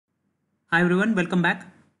Hi everyone, welcome back.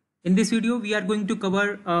 In this video, we are going to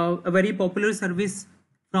cover a very popular service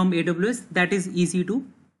from AWS, that is EC2,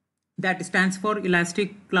 that stands for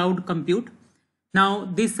Elastic Cloud Compute. Now,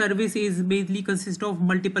 this service is basically consists of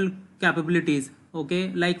multiple capabilities.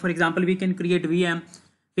 Okay, like for example, we can create VM,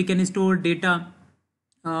 we can store data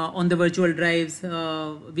on the virtual drives.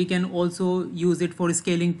 We can also use it for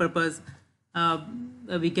scaling purpose.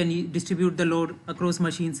 We can distribute the load across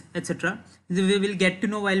machines, etc. We will get to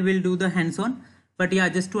know while we'll do the hands-on. But yeah,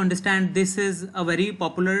 just to understand, this is a very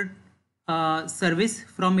popular service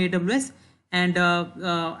from AWS, and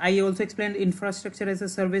I also explained infrastructure as a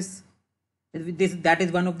service. That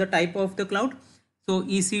is one of the type of the cloud. So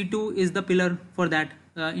EC2 is the pillar for that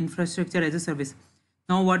infrastructure as a service.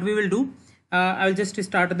 Now what we will do, I'll just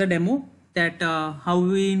start the demo that how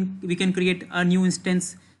we can create a new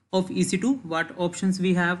instance of EC2, what options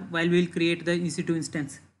we have while we'll create the EC2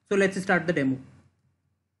 instance. So let's start the demo.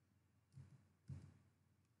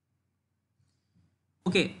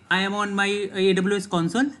 Okay, I am on my AWS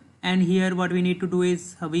console, and here what we need to do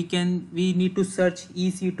is we need to search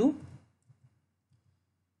EC2.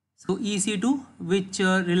 So EC2, which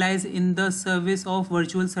relies in the service of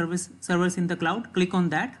virtual servers in the cloud. Click on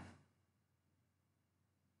that.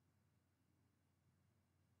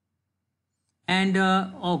 And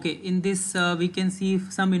okay, in this we can see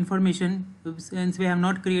some information. Since we have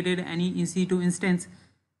not created any EC2 instance,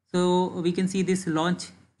 so we can see this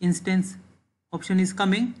launch instance option is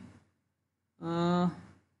coming.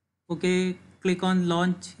 Okay, click on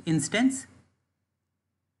launch instance,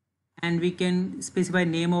 and we can specify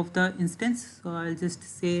name of the instance. So I'll just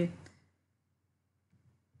say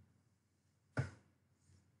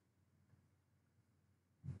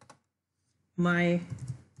my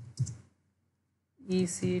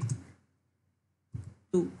EC2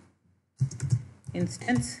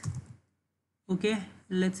 instance. Okay,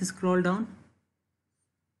 let's scroll down,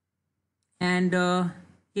 and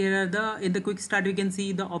here are in the quick start we can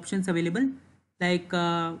see the options available, like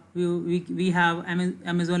we have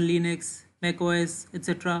Amazon Linux, Mac OS,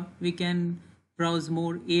 etc. We can browse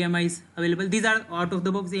more AMIs available. These are out of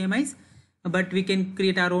the box AMIs, but we can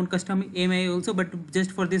create our own custom AMI also. But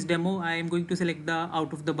just for this demo, I am going to select the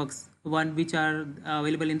out of the box one which are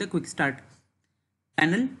available in the quick start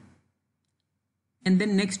panel. And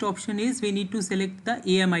then next option is we need to select the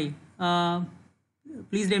AMI.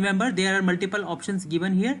 Please remember there are multiple options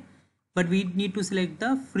given here, but we need to select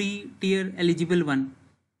the free tier eligible one,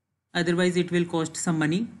 otherwise it will cost some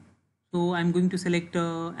money. So I'm going to select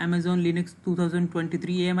Amazon Linux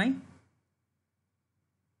 2023 AMI.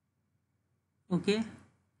 Okay,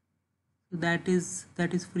 so that is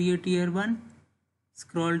free tier 1.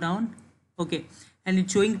 Scroll down. Okay, and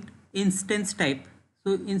it's showing instance type.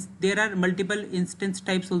 So there are multiple instance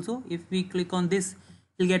types also. If we click on this,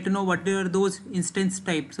 we'll get to know what are those instance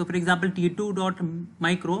types. So for example,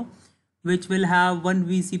 T2.micro, which will have 1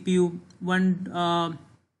 vCPU, 1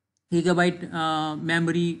 gigabyte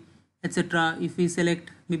memory, etc. If we select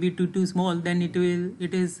maybe T2 small, then it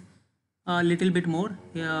is a little bit more.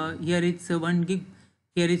 Here it's 1 gig,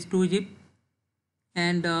 here it's 2 gig,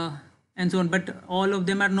 and so on. But all of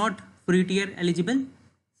them are not free tier eligible,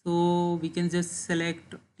 so we can just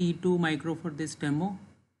select T2 micro for this demo.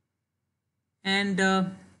 And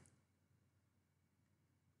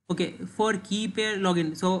okay, for key pair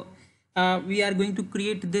login, so we are going to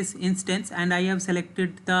create this instance, and I have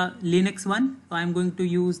selected the Linux one, so I'm going to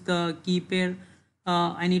use the key pair.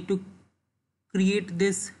 I need to create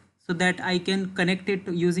this so that I can connect it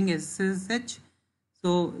using SSH.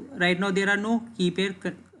 So right now there are no key pair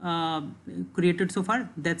created so far.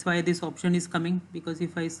 That's why this option is coming, because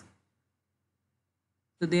if I so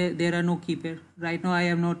there are no key pair right now. I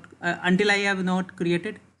have not until I have not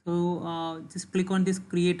created. So just click on this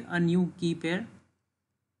create a new key pair,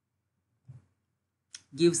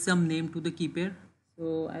 give some name to the key pair.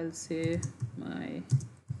 So I'll say my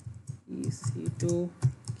EC2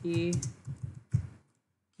 key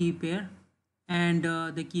pair, and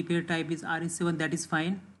the key pair type is RS7. That is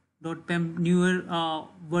fine. .pem, newer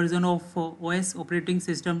version of OS operating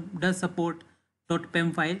system does support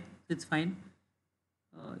 .pem file. It's fine.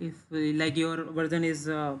 If like your version is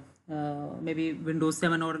maybe Windows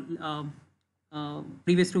 7 or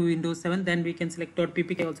previous to Windows 7, then we can select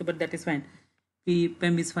 .ppk also, but that is fine.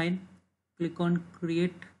 .pem is fine. Click on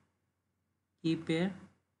create key pair.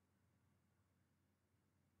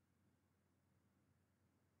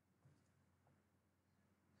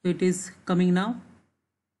 It is coming now,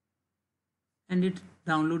 and it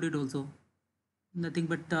downloaded also. Nothing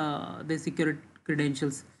but the secure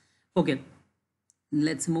credentials. Okay,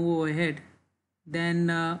 let's move ahead. Then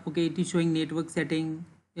okay, it is showing network setting,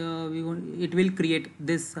 it will create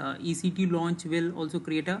this EC2 launch will also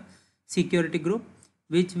create a security group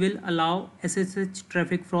which will allow SSH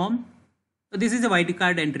traffic from. So this is a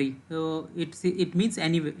wildcard entry. So it means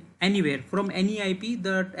anywhere from any IP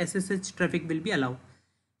the SSH traffic will be allowed.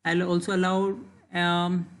 I'll also allow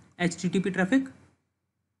HTTP traffic,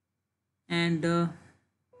 and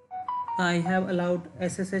I have allowed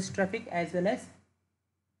SSH traffic as well as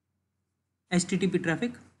HTTP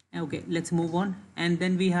traffic. Okay, let's move on. And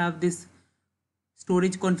then we have this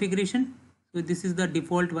storage configuration. So this is the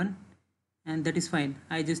default one, and that is fine.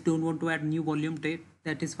 I just don't want to add new volume to it.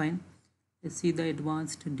 That is fine. Let's see the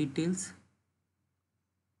advanced details.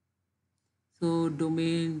 So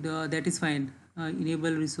domain, that is fine.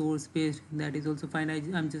 Enable resource based, that is also fine.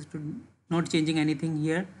 I'm just not changing anything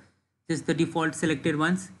here, just the default selected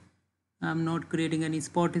ones. I'm not creating any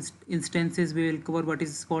spot instances. We will cover what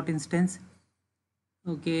is spot instance.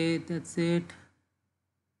 Okay, that's it.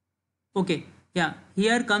 Okay, yeah,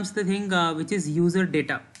 here comes the thing which is user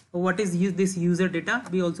data. What is this user data?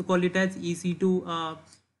 We also call it as EC2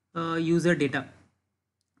 user data.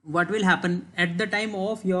 What will happen at the time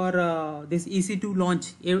of your this EC2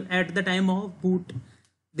 launch, at the time of boot,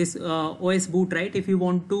 this OS boot, right? If you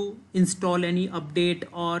want to install any update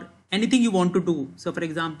or anything you want to do, so for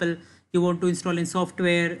example you want to install in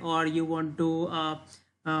software, or you want to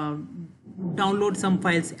download some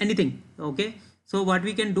files, anything. Okay, so what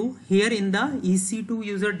we can do here in the EC2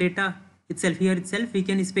 user data itself, here itself we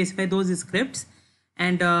can specify those scripts,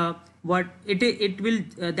 and what it will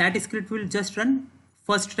that script will just run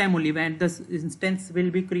first time only. When the instance will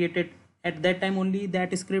be created, at that time only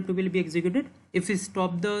that script will be executed. If we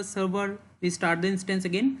stop the server, we start the instance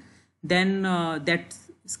again, then this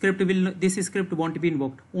script won't be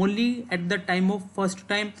invoked. Only at the time of first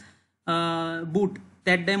time boot,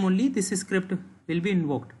 that time only this script will be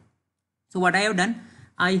invoked. So what I have done,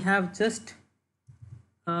 I have just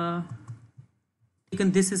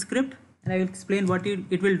taken this script, and I will explain what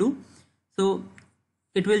it will do. So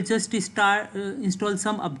it will just install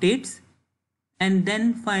some updates, and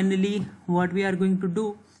then finally what we are going to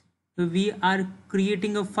do, we are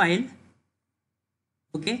creating a file.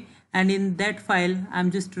 Okay, and in that file I'm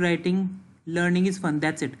just writing learning is fun,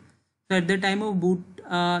 that's it. So at the time of boot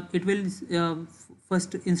it will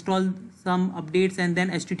first install some updates and then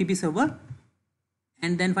HTTP server,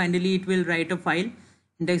 and then finally it will write a file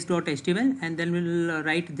index.html, and then we'll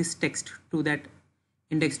write this text to that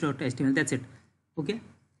index.html. That's it.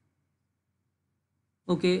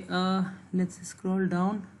 Okay, let's scroll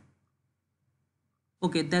down.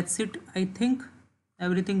 Okay, that's it. I think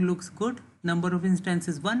everything looks good. Number of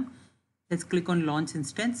instances 1. Let's click on launch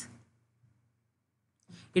instance.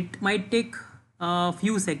 It might take a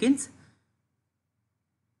few seconds.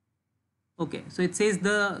 Okay, so it says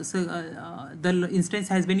the instance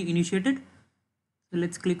has been initiated. So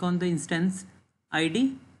let's click on the instance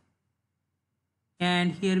ID,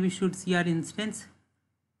 and here we should see our instance.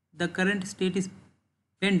 The current state is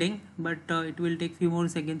pending, but it will take few more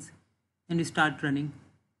seconds and we start running.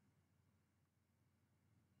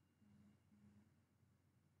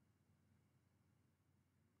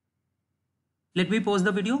 Let me pause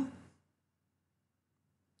the video.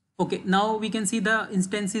 Okay, now we can see the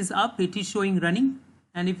instance is up, it is showing running,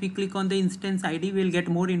 and if we click on the instance ID, we'll get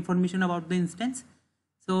more information about the instance.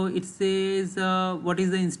 So it says what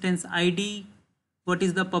is the instance ID, what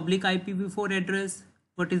is the public IPv4 address,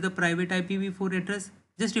 what is the private IPv4 address.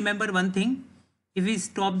 Just remember one thing, if we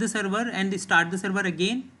stop the server and start the server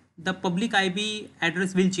again, the public IP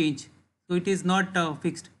address will change, so it is not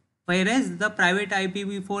fixed, whereas the private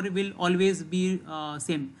IPv4 will always be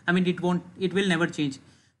same. I mean, it will never change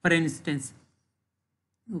for instance.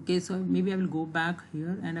 Okay, so maybe I will go back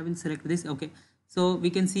here and I will select this. Okay, so we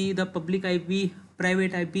can see the public IP,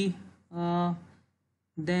 private IP,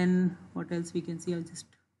 then what else we can see. I'll just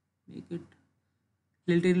make it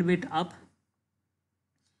little bit up,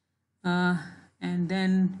 and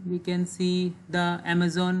then we can see the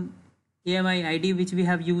Amazon AMI ID which we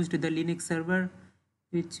have used, the Linux server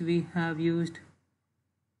which we have used.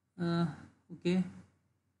 Okay,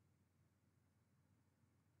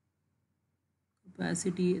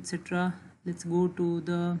 capacity, etc. Let's go to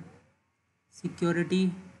the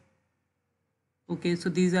security. Okay, so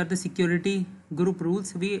these are the security group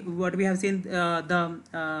rules. What we have seen,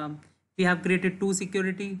 we have created 2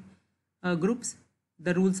 security groups.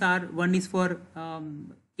 The rules are, one is for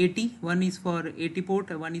 80, one is for 80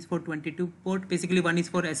 port, one is for 22 port. Basically one is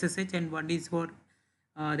for SSH and one is for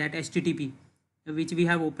that HTTP which we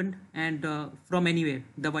have opened, and from anywhere.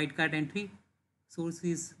 The wildcard entry source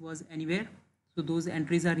was anywhere, so those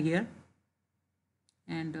entries are here.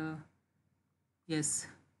 And yes,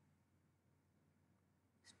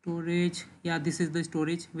 storage, yeah, this is the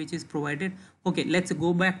storage which is provided. Okay, let's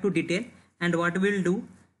go back to detail, and what we'll do,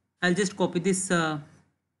 I'll just copy this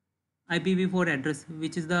IPv4 address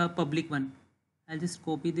which is the public one. I'll just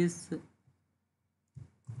copy this,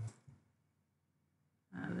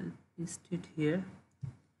 I will paste it here,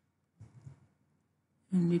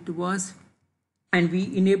 and it was, and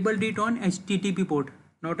we enabled it on HTTP port,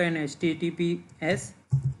 not an HTTPS.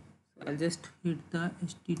 So I'll just hit the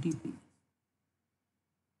HTTP,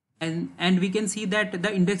 and we can see that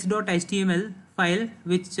the index.html file,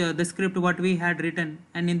 which the script what we had written,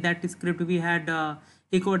 and in that script we had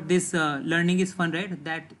echoed this learning is fun, right?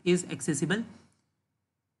 That is accessible.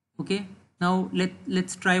 Okay, now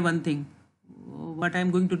let's try one thing. What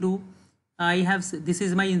I'm going to do, I have, this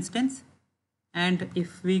is my instance, and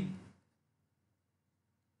if we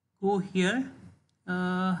go here,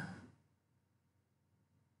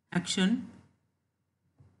 action,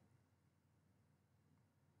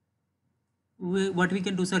 what we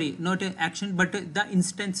can do, sorry, not action, but the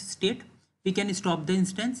instance state, we can stop the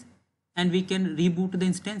instance, and we can reboot the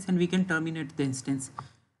instance, and we can terminate the instance.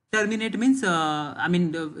 Terminate means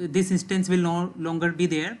this instance will no longer be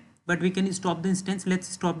there, but we can stop the instance. Let's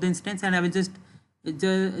stop the instance, and I will just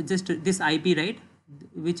this IP, right,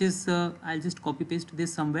 which is I'll just copy paste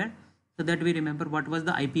this somewhere so that we remember what was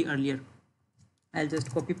the IP earlier. I'll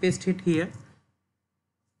just copy paste it here.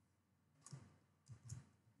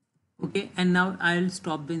 Okay, and now I'll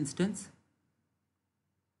stop the instance,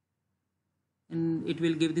 and it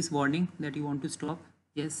will give this warning that you want to stop.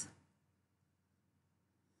 Yes.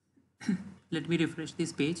 Let me refresh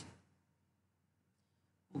this page.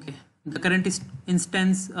 Okay, the current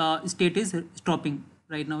instance state is stopping.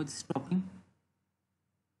 Right now it's stopping.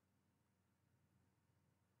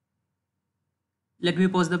 Let me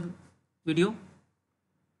pause the video.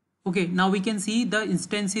 Okay, now we can see the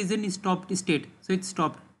instance is in stopped state, so it's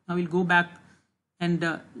stopped. Now we'll go back, and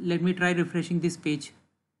let me try refreshing this page.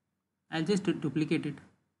 I'll just duplicate it.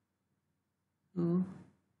 So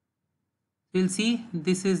we'll see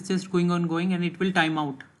this is just going on, and it will time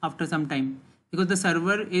out after some time because the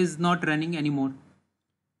server is not running anymore,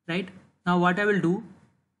 right? Now what I will do,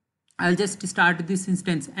 I'll just start this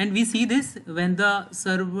instance, and we see this when the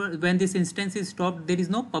server, when this instance is stopped, there is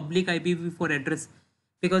no public IPv4 address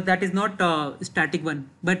because that is not static one,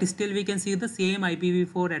 but still we can see the same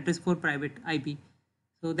IPv4 address for private IP,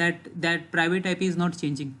 so that private IP is not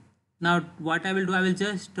changing. Now what I will do, I will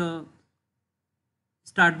just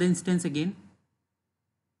start the instance again,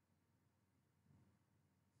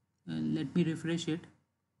 and let me refresh it.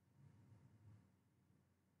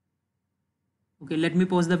 Okay, let me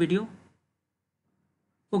pause the video.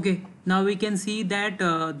 Okay, now we can see that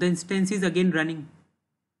the instance is again running.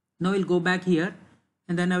 Now we'll go back here,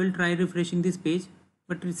 and then I will try refreshing this page,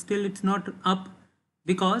 but it's not up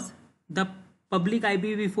because the public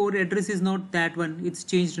IPv4 address is not that one, it's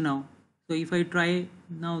changed now. So if I try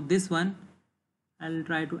now this one, I'll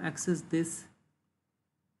try to access this.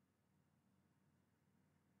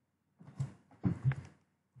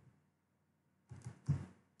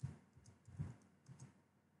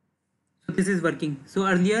 So this is working. So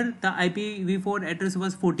earlier the IPv4 address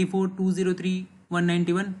was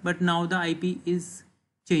 44.203.191, but now the IP is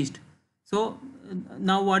changed. So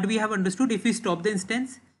now what we have understood, if we stop the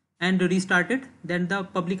instance and restart it, then the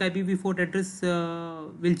public IPv4 address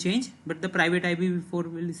will change, but the private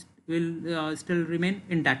IPv4 will still remain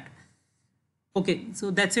intact. Okay,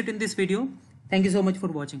 so that's it in this video. Thank you so much for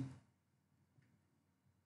watching.